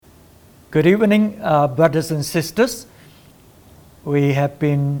Good evening, brothers and sisters. We have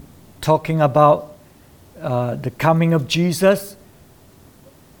been talking about the coming of Jesus.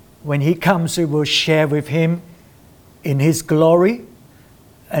 When He comes, we will share with Him in His glory,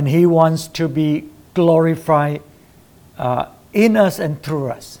 and He wants to be glorified in us and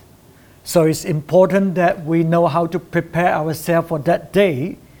through us. So it's important that we know how to prepare ourselves for that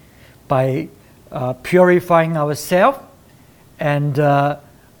day by purifying ourselves, and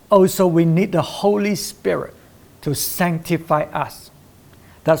also we need the Holy Spirit to sanctify us.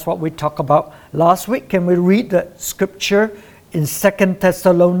 That's what we talked about last week. Can we read the scripture in 2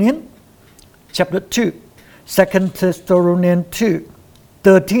 Thessalonians chapter 2? 2 Thessalonians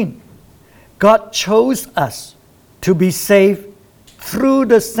 2:13. God chose us to be saved through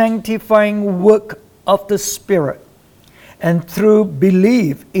the sanctifying work of the Spirit and through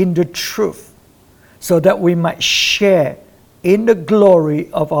belief in the truth, so that we might share in the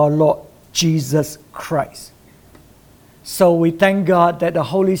glory of our Lord Jesus Christ. So we thank God that the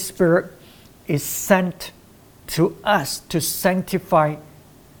Holy Spirit is sent to us to sanctify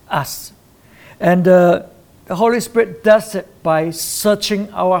us. And the Holy Spirit does it by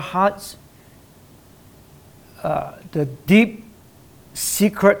searching our hearts, the deep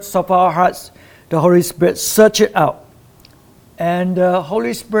secrets of our hearts. The Holy Spirit search it out. And the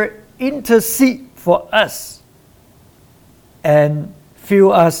Holy Spirit intercede for us and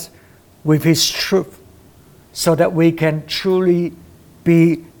fill us with His truth, so that we can truly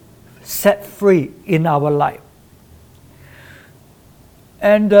be set free in our life.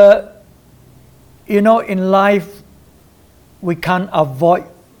 And in life, we can't avoid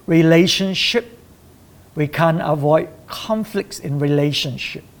relationship. We can't avoid conflicts in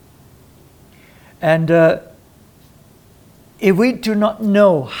relationship. And if we do not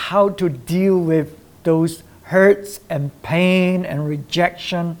know how to deal with those hurts and pain and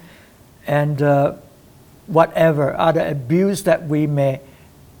rejection and whatever other abuse that we may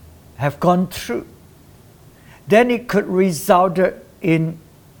have gone through, then it could result in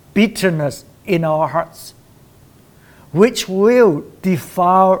bitterness in our hearts, which will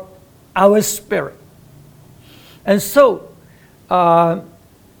defile our spirit. And so,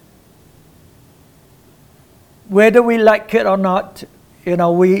 whether we like it or not,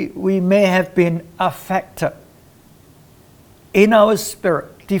 we may have been affected in our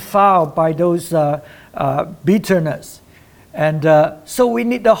spirit, defiled by those bitterness. And so we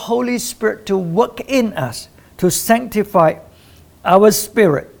need the Holy Spirit to work in us, to sanctify our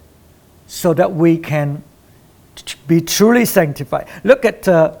spirit, so that we can be truly sanctified. Look at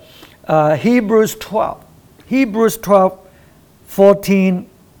Hebrews 12. Hebrews 12, 14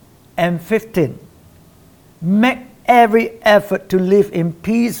 and 15. Make every effort to live in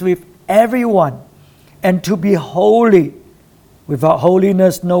peace with everyone and to be holy. Without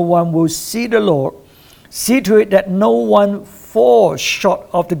holiness, no one will see the Lord. See to it that no one falls short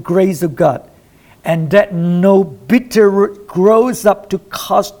of the grace of God, and that no bitter root grows up to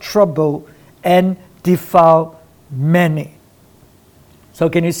cause trouble and defile many. So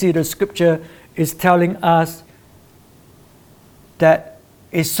can you see the scripture is telling us that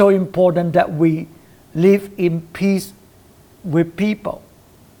it's so important that we live in peace with people.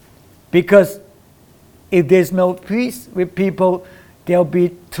 Because if there's no peace with people, there'll be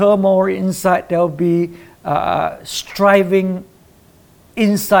turmoil inside, there'll be striving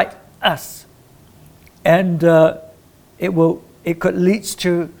inside us. And it could lead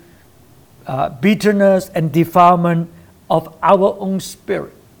to bitterness and defilement of our own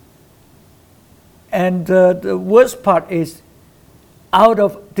spirit. And the worst part is, out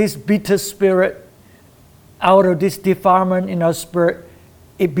of this bitter spirit, out of this defilement in our spirit,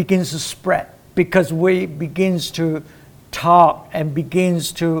 it begins to spread, because we begins to talk and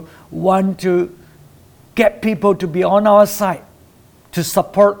begins to want to get people to be on our side, to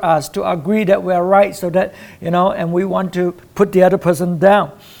support us, to agree that we are right, so that, and we want to put the other person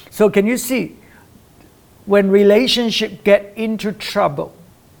down. So can you see, when relationship get into trouble,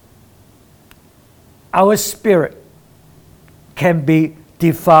 our spirit can be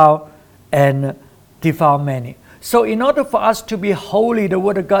defiled and defile many. So in order for us to be holy, the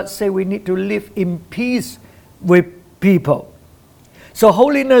Word of God says we need to live in peace with people. So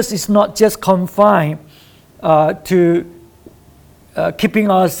holiness is not just confined to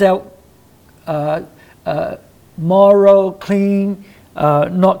keeping ourselves moral, clean,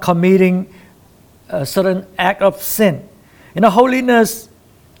 not committing a certain act of sin. Holiness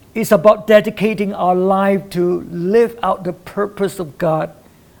is about dedicating our life to live out the purpose of God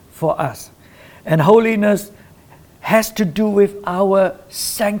for us. And holiness has to do with our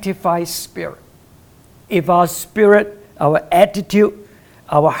sanctified spirit. If our spirit, our attitude,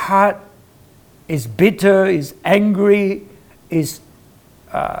 our heart is bitter, is angry, is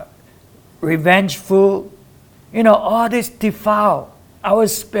revengeful. All this defile our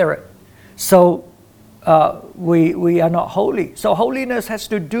spirit. So we are not holy. So holiness has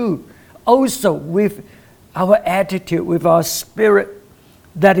to do also with our attitude, with our spirit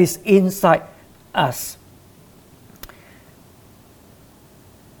that is inside us.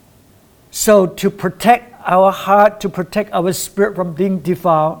 So to protect our heart, to protect our spirit from being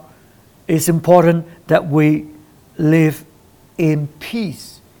defiled, it's important that we live in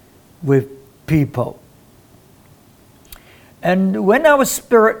peace with people. And when our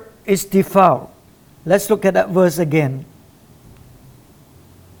spirit is defiled, let's look at that verse again.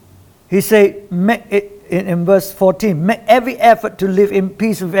 He said in verse 14, make every effort to live in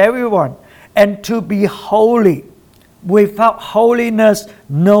peace with everyone and to be holy. Without holiness,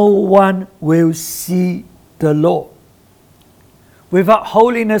 no one will see the Lord. Without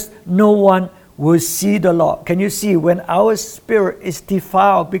holiness, no one will see the Lord. Can you see when our spirit is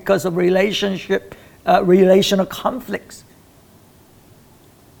defiled because of relational conflicts?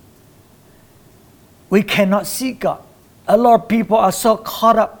 We cannot see God. A lot of people are so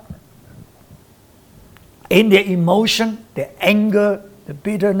caught up in their emotion, their anger, the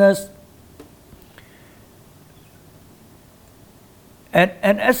bitterness. And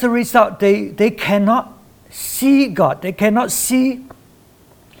as a result, they cannot see God. They cannot see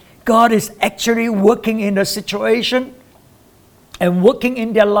God is actually working in the situation and working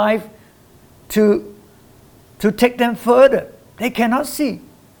in their life to take them further. They cannot see.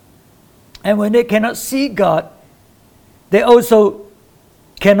 And when they cannot see God, they also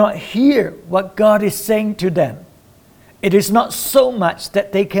cannot hear what God is saying to them. It is not so much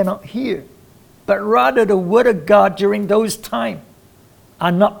that they cannot hear, but rather the word of God during those times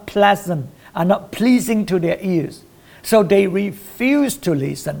are not pleasant, are not pleasing to their ears. So they refuse to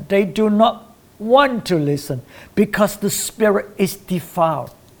listen. They do not want to listen because the spirit is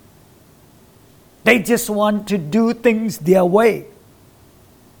defiled. They just want to do things their way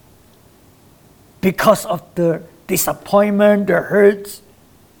because of the disappointment, the hurts,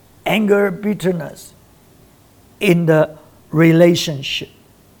 anger, bitterness in the relationship.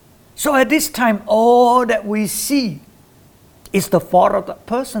 So at this time, all that we see is the fault of that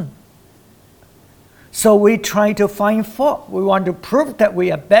person. So we try to find fault. We want to prove that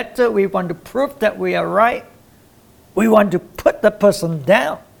we are better. We want to prove that we are right. We want to put the person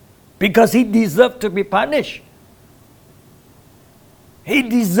down because he deserved to be punished. He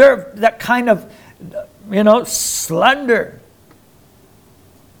deserved that kind of, slander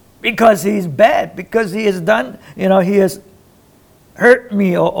because he's bad, because he has done, he has hurt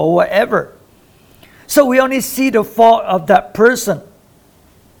me or whatever. So we only see the fault of that person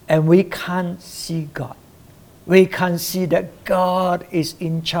and we can't see God. We can't see that God is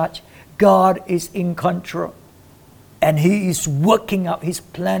in charge. God is in control. And He is working out His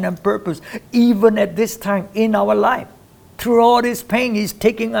plan and purpose even at this time in our life. Through all this pain, He's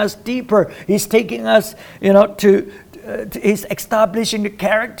taking us deeper. He's taking us, He's establishing the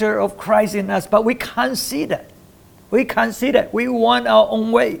character of Christ in us. But we can't see that. We can't see that. We want our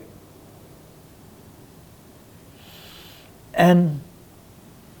own way. And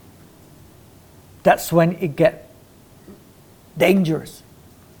that's when it gets dangerous.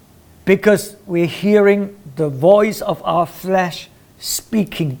 Because we're hearing the voice of our flesh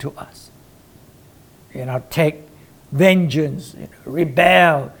speaking to us. Take vengeance,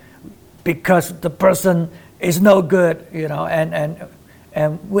 rebel, because the person is no good,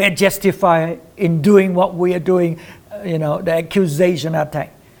 and we're justified in doing what we are doing, the accusation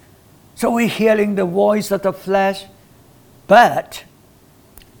attack. So we're hearing the voice of the flesh, but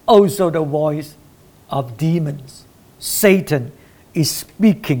also the voice of demons. Satan is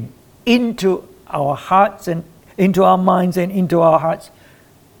speaking into our hearts and into our minds and into our hearts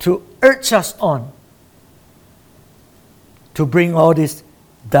to urge us on to bring all this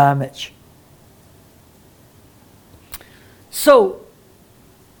damage. So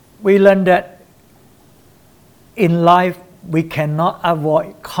we learn that in life we cannot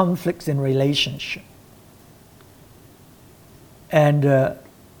avoid conflicts in relationship. And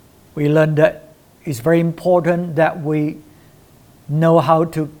we learn that it's very important that we know how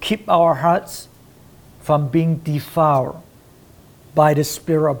to keep our hearts from being defiled by the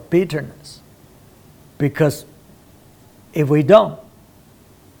spirit of bitterness. Because if we don't,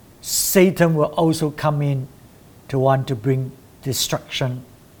 Satan will also come in to want to bring destruction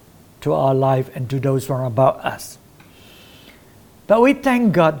to our life and to those round about us. But we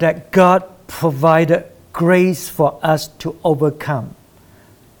thank God that God provided grace for us to overcome.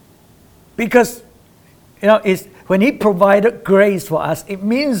 Because, when He provided grace for us, it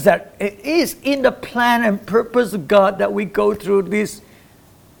means that it is in the plan and purpose of God that we go through this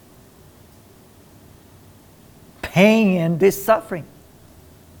pain and this suffering.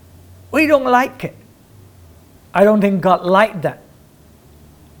 We don't like it. I don't think God liked that.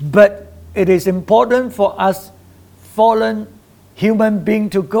 But it is important for us fallen human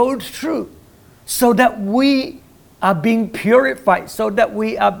beings to go through so that we are being purified, so that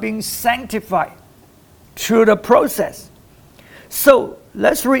we are being sanctified through the process. So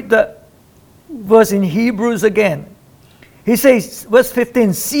let's read the verse in Hebrews again. He says, verse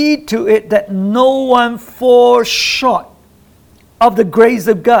 15, see to it that no one falls short of the grace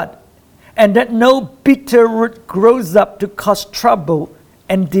of God, and that no bitter root grows up to cause trouble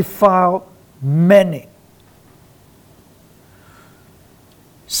and defile many.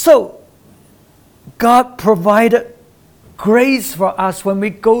 So, God provided grace for us when we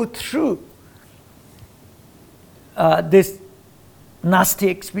go through this nasty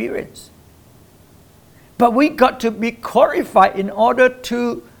experience. But we got to be qualified in order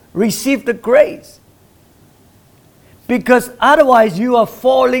to receive the grace. Because otherwise you are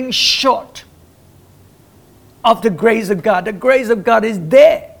falling short of the grace of God. The grace of God is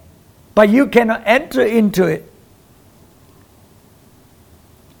there, but you cannot enter into it.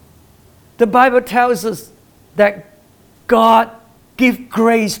 The Bible tells us that God gives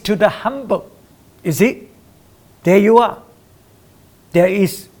grace to the humble. You see? There you are. There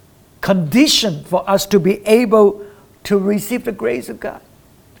is condition for us to be able to receive the grace of God.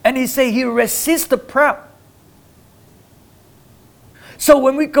 And He says He resists the proud. So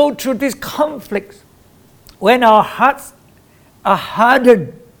when we go through these conflicts, when our hearts are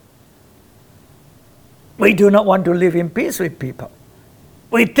hardened, we do not want to live in peace with people.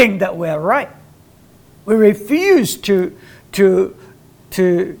 We think that we're right. We refuse to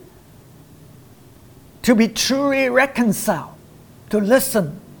be truly reconciled, to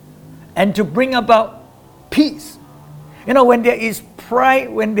listen, and to bring about peace. You know, when there is pride,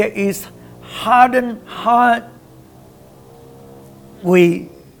 when there is hardened heart, we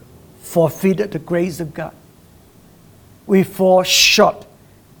forfeited the grace of God. We fall short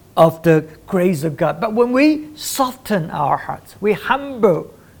of the grace of God. But when we soften our hearts, we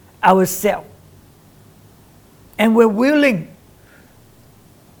humble ourselves, and we're willing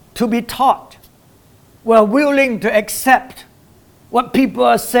to be taught, we're willing to accept what people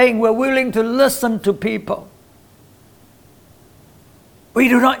are saying, we're willing to listen to people. We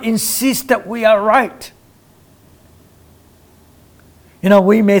do not insist that we are right. You know,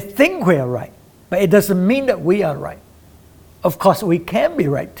 we may think we are right, but it doesn't mean that we are right. Of course, we can be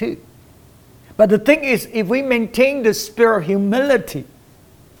right too. But the thing is, if we maintain the spirit of humility,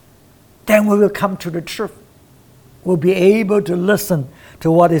 then we will come to the truth. We'll be able to listen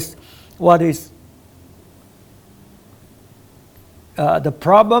to what is the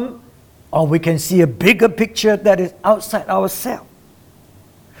problem, or we can see a bigger picture that is outside ourselves.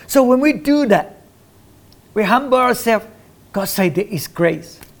 So when we do that, we humble ourselves, God says there is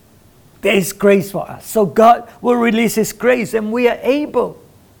grace. There is grace for us. So God will release His grace, and we are able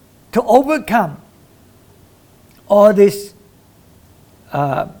to overcome all this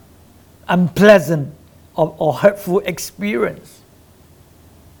unpleasant or hurtful experience.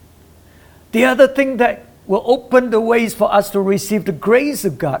 The other thing that will open the ways for us to receive the grace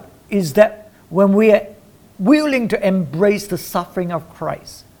of God is that when we are willing to embrace the suffering of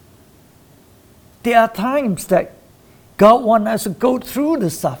Christ. There are times that God wants us to go through the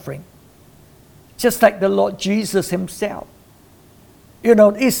suffering, just like the Lord Jesus Himself. You know,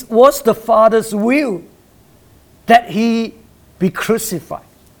 it was the Father's will that He be crucified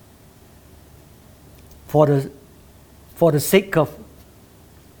for the sake of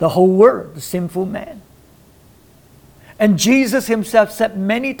the whole world, the sinful man. And Jesus Himself said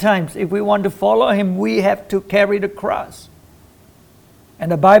many times, if we want to follow Him, we have to carry the cross.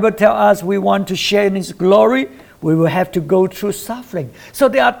 And the Bible tells us we want to share in His glory, we will have to go through suffering. So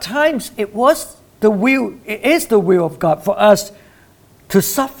there are times it is the will of God for us to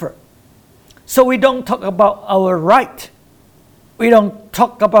suffer. So we don't talk about our right. We don't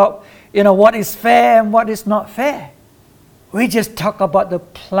talk about, what is fair and what is not fair. We just talk about the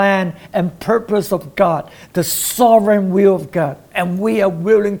plan and purpose of God, the sovereign will of God, and we are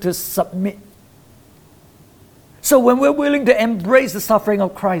willing to submit. So when we're willing to embrace the suffering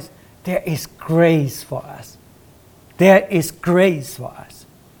of Christ, there is grace for us. There is grace for us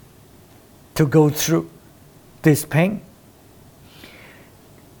to go through this pain.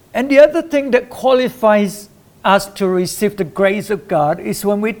 And the other thing that qualifies us to receive the grace of God is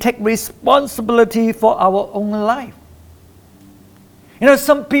when we take responsibility for our own life. You know,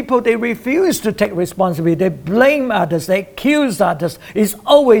 some people, they refuse to take responsibility. They blame others. They accuse others. It's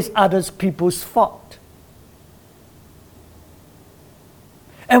always others people's fault.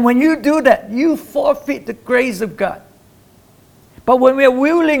 And when you do that, you forfeit the grace of God. But when we are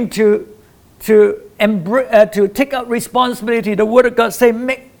willing to take up responsibility, the Word of God says,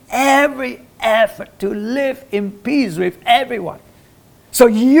 make every effort to live in peace with everyone. So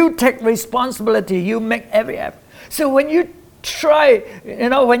you take responsibility, you make every effort. So when you try,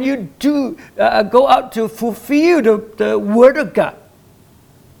 when you do go out to fulfill the Word of God,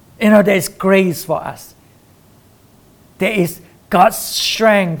 there's grace for us. There is God's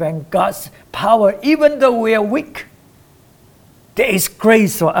strength and God's power, even though we are weak. There is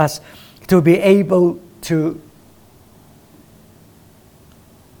grace for us to be able to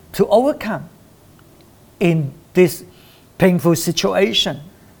overcome in this painful situation.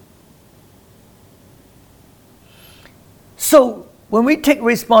 So when we take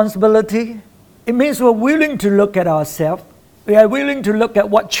responsibility, it means we're willing to look at ourselves. We are willing to look at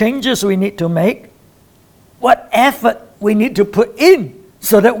what changes we need to make, what effort we need to put in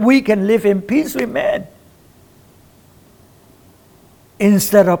so that we can live in peace with man.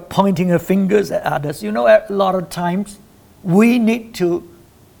 Instead of pointing our fingers at others. A lot of times we need to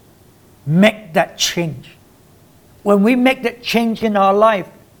make that change. When we make that change in our life,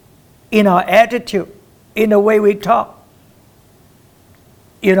 in our attitude, in the way we talk,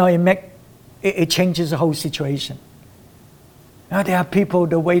 it changes the whole situation. There are people,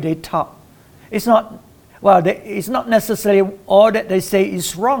 the way they talk, it's not necessarily all that they say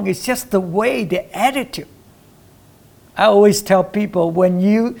is wrong. It's just the way, the attitude. I always tell people, when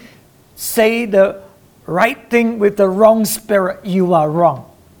you say the right thing with the wrong spirit, you are wrong.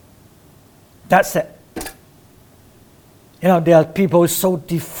 That's it. There are people so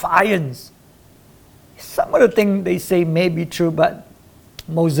defiant. Some of the things they say may be true, but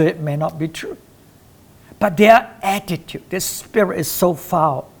most of it may not be true. But their attitude, their spirit is so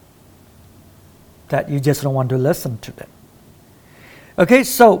foul that you just don't want to listen to them. Okay,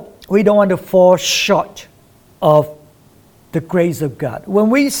 so we don't want to fall short of the grace of God. When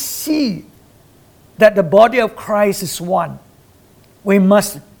we see that the body of Christ is one, we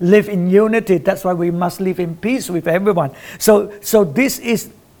must live in unity. That's why we must live in peace with everyone. So this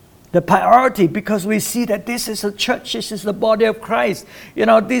is the priority, because we see that this is a church, this is the body of Christ.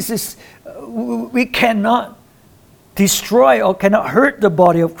 We cannot destroy or cannot hurt the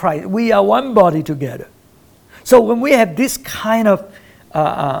body of Christ. We are one body together. So when we have this kind of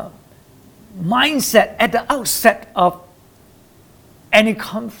mindset at the outset of any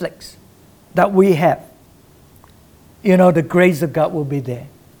conflicts that we have, the grace of God will be there.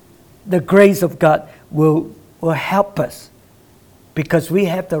 The grace of God will help us, because we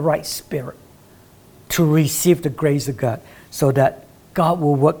have the right spirit to receive the grace of God, so that God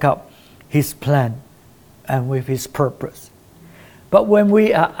will work out His plan and with His purpose. But when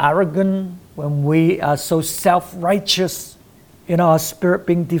we are arrogant, when we are so self-righteous, our spirit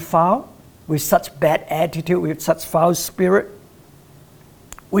being defiled with such bad attitude, with such foul spirit,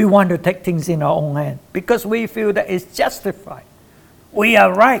 we want to take things in our own hand because we feel that it's justified. We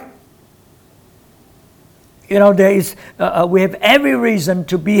are right. We have every reason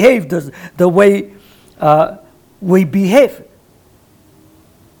to behave the way we behave.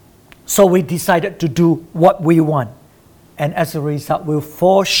 So we decided to do what we want. And as a result, we'll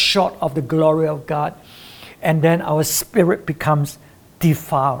fall short of the glory of God. And then our spirit becomes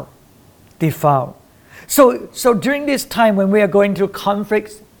defiled. So during this time when we are going through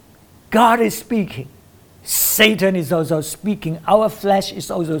conflicts, God is speaking. Satan is also speaking. Our flesh is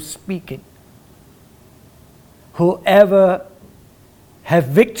also speaking. Whoever have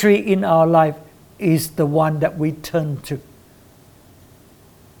victory in our life is the one that we turn to.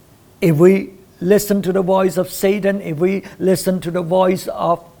 If we listen to the voice of Satan, if we listen to the voice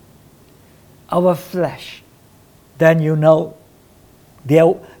of our flesh, then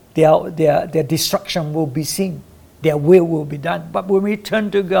their destruction will be seen. Their will be done. But when we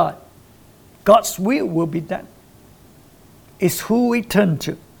turn to God, God's will be done. It's who we turn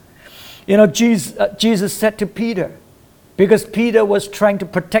to. Jesus said to Peter, because Peter was trying to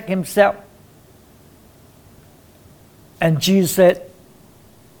protect himself, and Jesus said,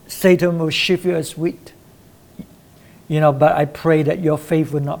 Satan will shift you as wheat. But I pray that your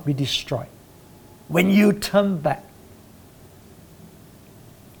faith will not be destroyed. When you turn back,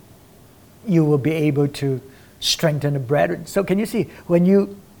 you will be able to strengthen the brethren. So can you see, when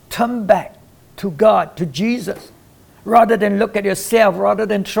you turn back to God, to Jesus, rather than look at yourself, rather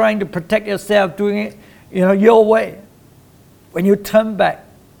than trying to protect yourself, doing it, your way, when you turn back,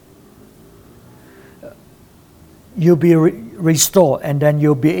 you'll be restored, and then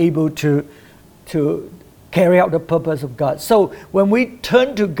you'll be able to carry out the purpose of God. So when we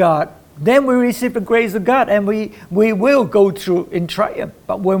turn to God, then we receive the grace of God, and we will go through in triumph.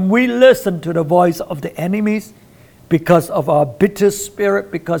 But when we listen to the voice of the enemies, because of our bitter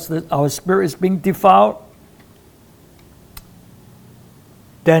spirit, because our spirit is being defiled,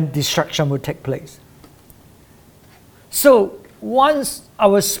 then destruction will take place. So once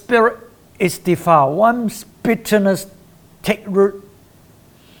our spirit is defiled, once bitterness take root,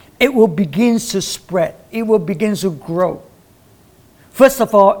 it will begin to spread. It will begin to grow. First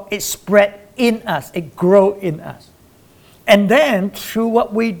of all, it spread in us. It grow in us. And then through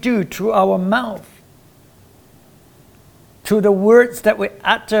what we do, through our mouth, through the words that we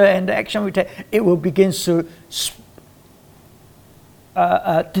utter and the action we take, it will begin to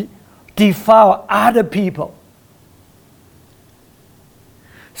defile other people.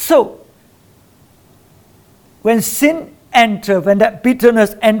 So, when sin enters, when that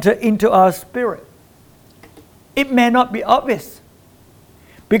bitterness enters into our spirit, it may not be obvious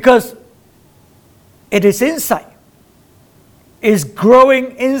because it is inside. It's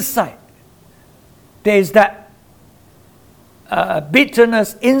growing inside. There is that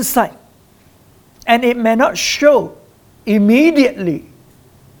bitterness inside, and it may not show immediately,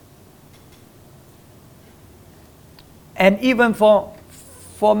 and even for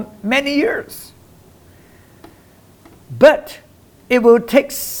many years. But it will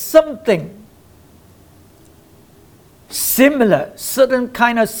take something similar, certain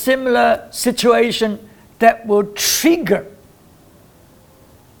kind of similar situation that will trigger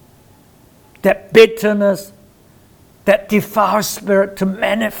that bitterness, that defiled spirit to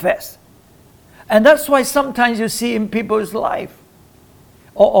manifest. And that's why sometimes you see in people's life,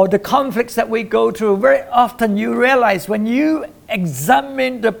 or the conflicts that we go through, very often you realize when you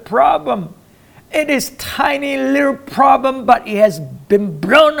examine the problem, it is tiny little problem, but it has been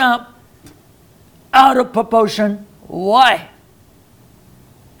blown up out of proportion. Why?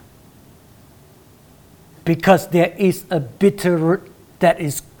 Because there is a bitter root that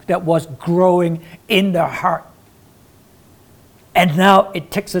was growing in the heart. And now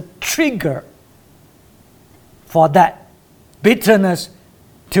it takes a trigger for that bitterness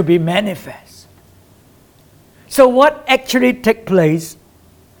to be manifest. So what actually takes place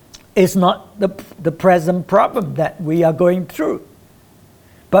is not the present problem that we are going through,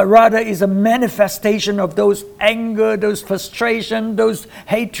 but rather is a manifestation of those anger, those frustration, those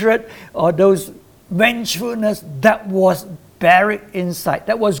hatred, or those vengefulness that was buried inside,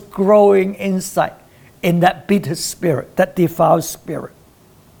 that was growing inside in that bitter spirit, that defiled spirit.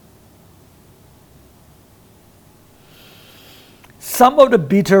 Some of the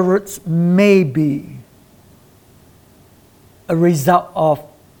bitter roots may be a result of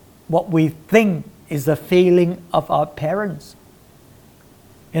what we think is the failing of our parents.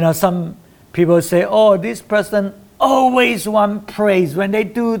 You know, some people say, oh, this person always wants praise. When they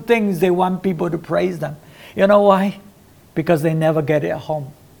do things, they want people to praise them. You know why? Because they never get it at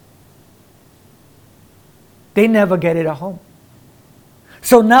home. They never get it at home.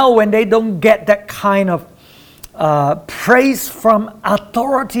 So now when they don't get that kind of praise from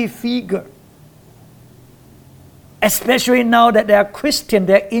authority figure, especially now that they are Christian,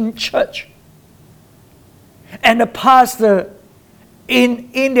 they're in church, and the pastor in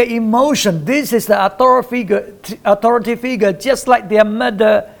the emotion, this is the authority figure, just like their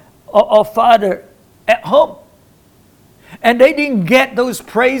mother or father at home. And they didn't get those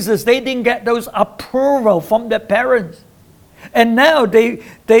praises, they didn't get those approval from their parents. And now they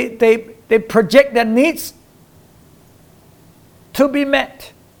project their needs to be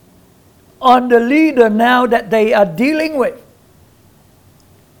met on the leader now that they are dealing with.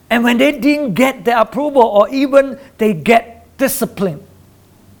 And when they didn't get the approval, or even they get discipline,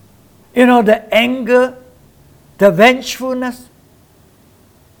 you know, the anger, the vengefulness,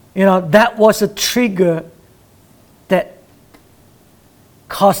 you know, that was a trigger that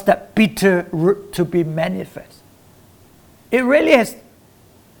caused that bitter root to be manifest. It really has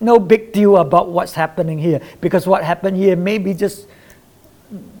no big deal about what's happening here, because what happened here may be just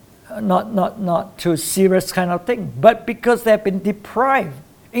not too serious kind of thing, but because they have been deprived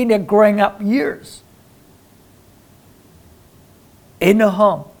in their growing up years in the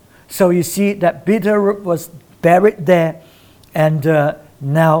home. So you see that bitter root was buried there, and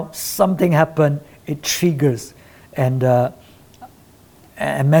now something happened, it triggers and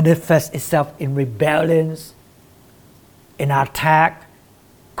manifests itself in rebellions, in attack,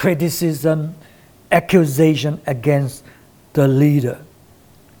 criticism, accusation against the leader.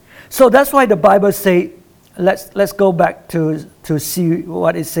 So that's why the Bible says, let's go back to see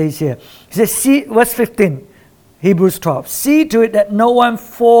what it says here. It says, see, verse 15. Hebrews 12. See to it that no one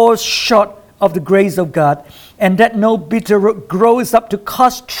falls short of the grace of God, and that no bitter root grows up to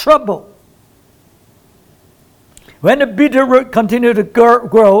cause trouble. When the bitter root continues to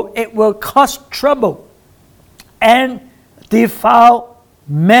grow, it will cause trouble and defile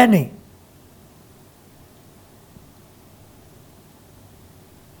many.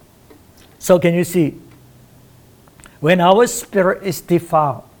 So can you see? When our spirit is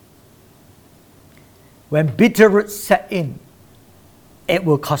defiled, when bitter roots set in, it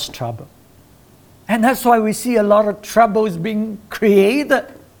will cause trouble. And that's why we see a lot of troubles being created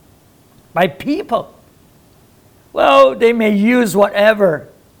by people. Well, they may use whatever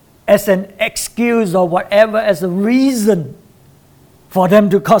as an excuse or whatever as a reason for them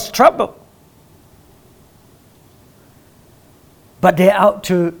to cause trouble. But they're out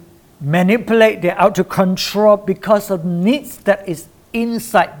to manipulate, they're out to control because of needs that is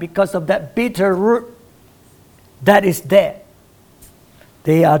inside, because of that bitter root that is there.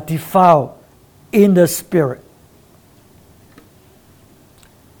 They are defiled in the spirit.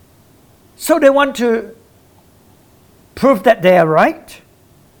 So they want to prove that they are right.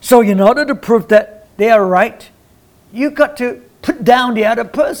 So in order to prove that they are right, you got to put down the other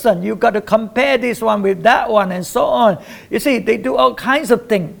person. You got to compare this one with that one and so on. You see, they do all kinds of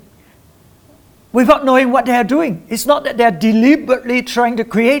things without knowing what they are doing. It's not that they are deliberately trying to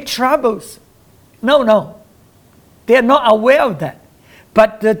create troubles. No. They are not aware of that.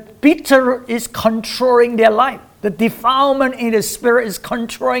 But the bitter is controlling their life. The defilement in the spirit is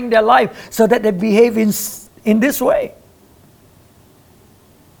controlling their life so that they behave in this way.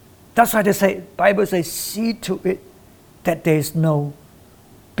 That's why the Bible says, see to it that there is no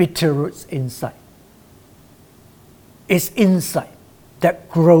bitter roots inside. It's inside that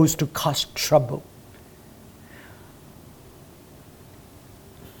grows to cause trouble.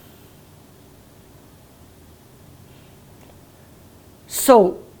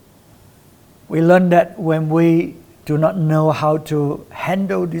 So, we learn that when we do not know how to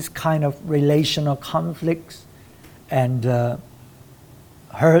handle this kind of relational conflicts and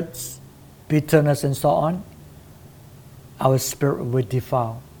hurts, bitterness and so on, our spirit will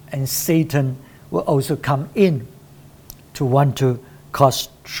defile. And Satan will also come in to want to cause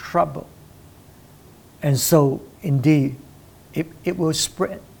trouble. And so, indeed, it will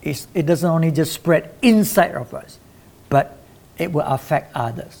spread. It doesn't only just spread inside of us, but it will affect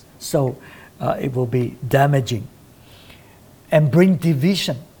others. So it will be damaging and bring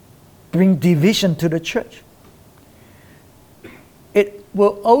division to the church.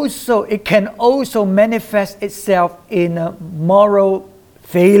 It can also manifest itself in a moral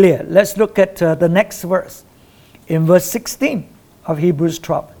failure. Let's look at the next verse. In verse 16 of Hebrews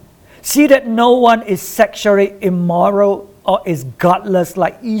 12. See that no one is sexually immoral or is godless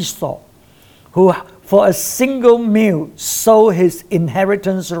like Esau, who for a single meal sold his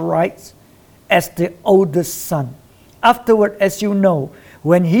inheritance rights as the oldest son. Afterward, as you know,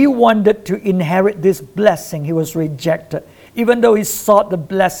 when he wanted to inherit this blessing, he was rejected. Even though he sought the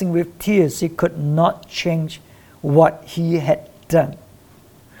blessing with tears, he could not change what he had done.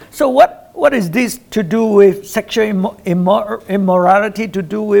 So what is this to do with sexual immorality, to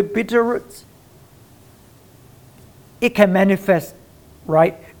do with bitter roots? It can manifest,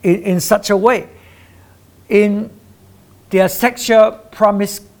 right, in such a way. In their sexual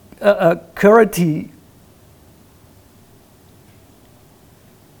promiscuity,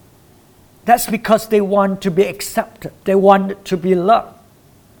 that's because they want to be accepted. They want to be loved.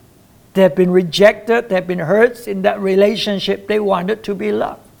 They have been rejected. They have been hurt in that relationship. They wanted to be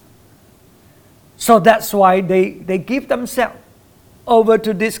loved. So that's why they give themselves over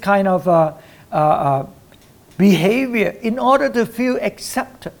to this kind of behavior in order to feel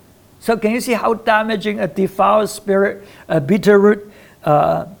accepted. So can you see how damaging a defiled spirit, a bitter root,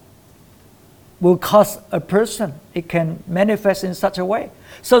 will cause a person? It can manifest in such a way.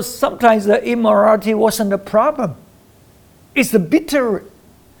 So sometimes the immorality wasn't the problem. It's the bitter root.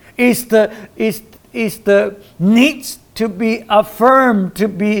 It's the needs to be affirmed, to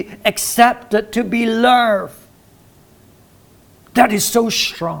be accepted, to be loved. That is so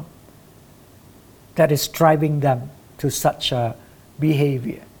strong. That is driving them to such a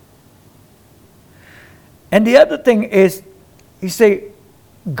behavior. And the other thing is, he say,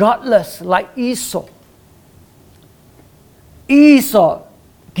 godless like Esau. Esau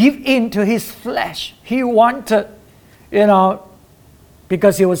give in to his flesh. He wanted,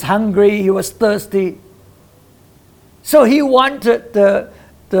 because he was hungry, he was thirsty. So he wanted the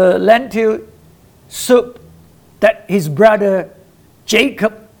lentil soup that his brother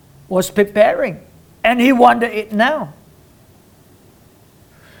Jacob was preparing. And he wanted it now.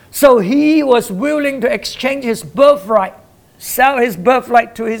 So he was willing to exchange his birthright, sell his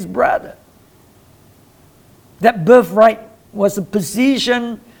birthright to his brother. That birthright was a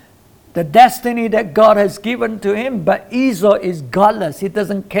position, the destiny that God has given to him. But Esau is godless. He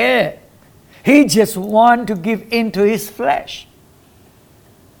doesn't care. He just wants to give in to his flesh.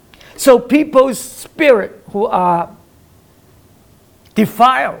 So people's spirit who are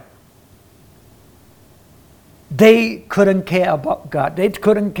defiled, they couldn't care about God. They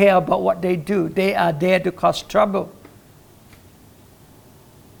couldn't care about what they do. They are there to cause trouble.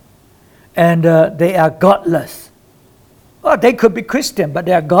 And they are godless. Well, they could be Christian, but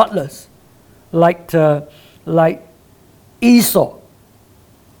they are godless. Like Esau.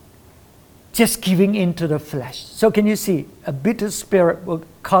 Just giving in to the flesh. So can you see, a bitter spirit will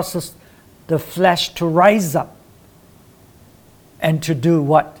cause the flesh to rise up and to do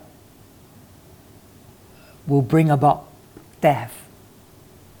what will bring about death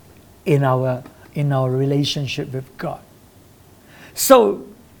in our relationship with God. So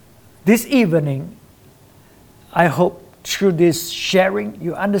this evening, I hope through this sharing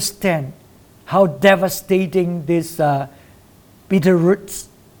you understand how devastating these bitter roots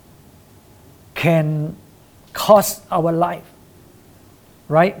can cost our life,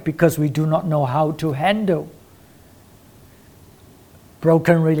 right? Because we do not know how to handle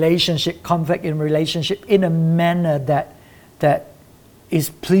broken relationship, conflict in relationship in a manner that is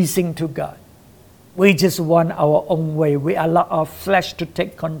pleasing to God. We just want our own way. We allow our flesh to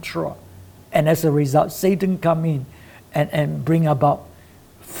take control. And as a result, Satan come in and bring about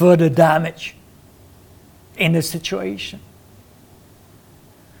further damage in the situation.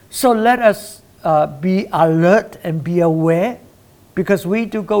 So let us be alert and be aware, because we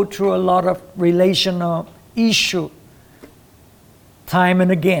do go through a lot of relational issue time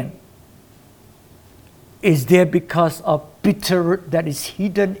and again. Is there because of bitter root that is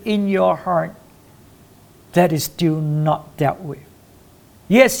hidden in your heart that is still not dealt with?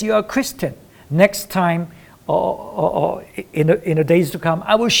 Yes, you are a Christian. Next time or in the days to come,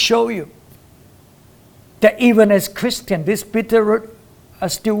 I will show you that even as Christian, this bitter root are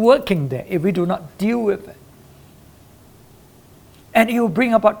still working there if we do not deal with it. And it will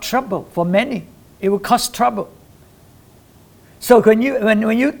bring about trouble for many. It will cause trouble. So when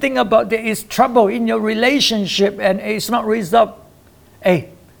you think about there is trouble in your relationship and it's not resolved, hey,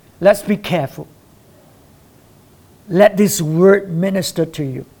 let's be careful. Let this word minister to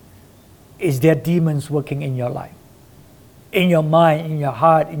you. Is there demons working in your life? In your mind, in your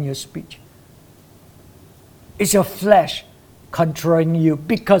heart, in your speech? Is your flesh controlling you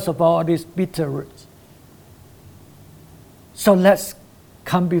because of all these bitter roots? So let's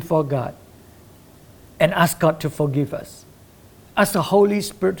come before God and ask God to forgive us. Ask the Holy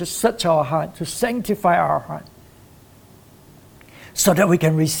Spirit to search our heart, to sanctify our heart, so that we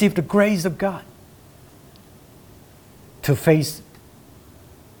can receive the grace of God to face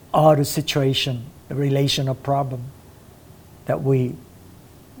all the situation, the relational problem that we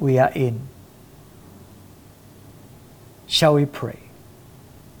are in. Shall we pray?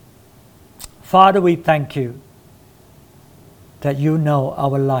 Father, we thank you that you know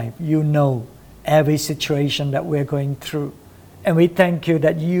our life. You know every situation that we're going through. And we thank you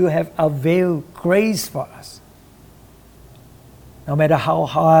that you have availed grace for us. No matter how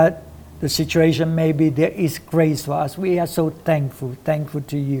hard the situation may be, there is grace for us. We are so thankful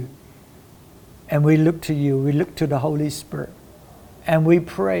to you. And we look to you, we look to the Holy Spirit. And we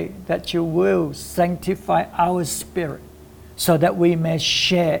pray that you will sanctify our spirit so that we may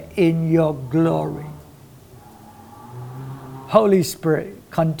share in your glory. Holy Spirit,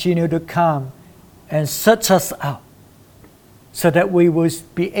 continue to come and search us out so that we will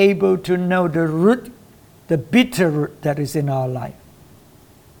be able to know the root, the bitter root that is in our life.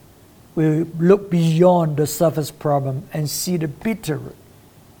 We look beyond the surface problem and see the bitter root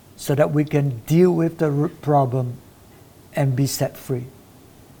so that we can deal with the root problem and be set free.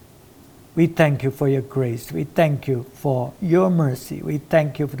 We thank you for your grace. We thank you for your mercy. We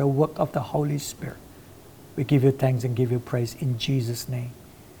thank you for the work of the Holy Spirit. We give you thanks and give you praise in Jesus' name.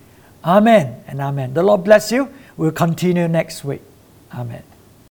 Amen and amen. The Lord bless you. We'll continue next week. Amen.